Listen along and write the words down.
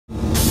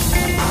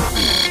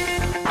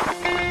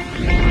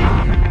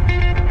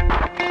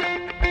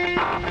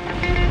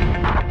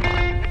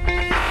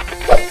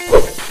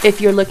If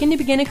you're looking to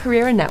begin a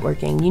career in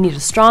networking, you need a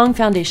strong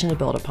foundation to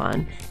build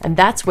upon, and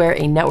that's where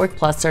a Network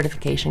Plus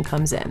certification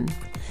comes in.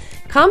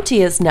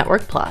 CompTIA's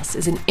Network Plus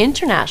is an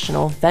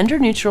international,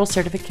 vendor-neutral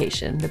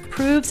certification that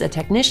proves a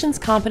technician's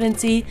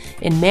competency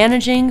in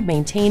managing,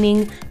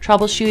 maintaining,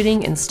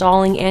 troubleshooting,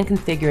 installing, and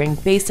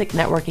configuring basic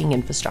networking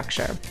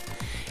infrastructure.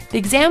 The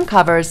exam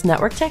covers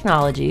network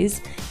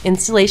technologies,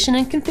 installation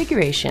and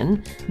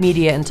configuration,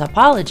 media and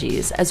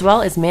topologies, as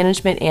well as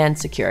management and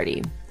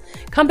security.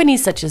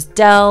 Companies such as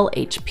Dell,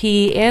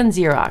 HP, and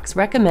Xerox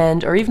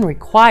recommend or even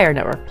require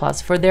Network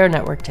Plus for their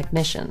network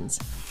technicians.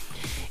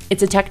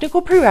 It's a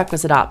technical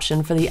prerequisite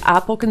option for the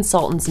Apple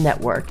Consultants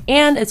Network,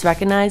 and it's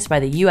recognized by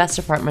the U.S.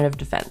 Department of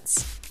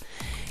Defense.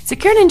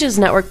 SecureNinja's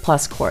Network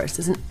Plus course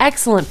is an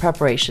excellent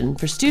preparation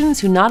for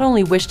students who not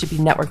only wish to be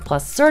Network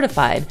Plus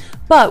certified,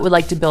 but would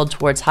like to build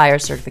towards higher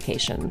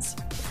certifications.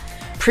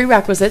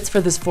 Prerequisites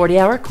for this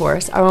 40-hour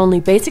course are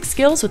only basic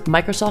skills with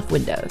Microsoft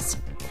Windows.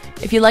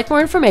 If you'd like more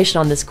information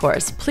on this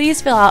course,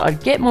 please fill out our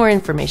Get More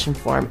Information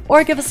form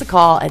or give us a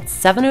call at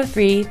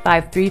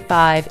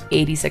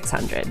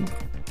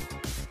 703-535-8600.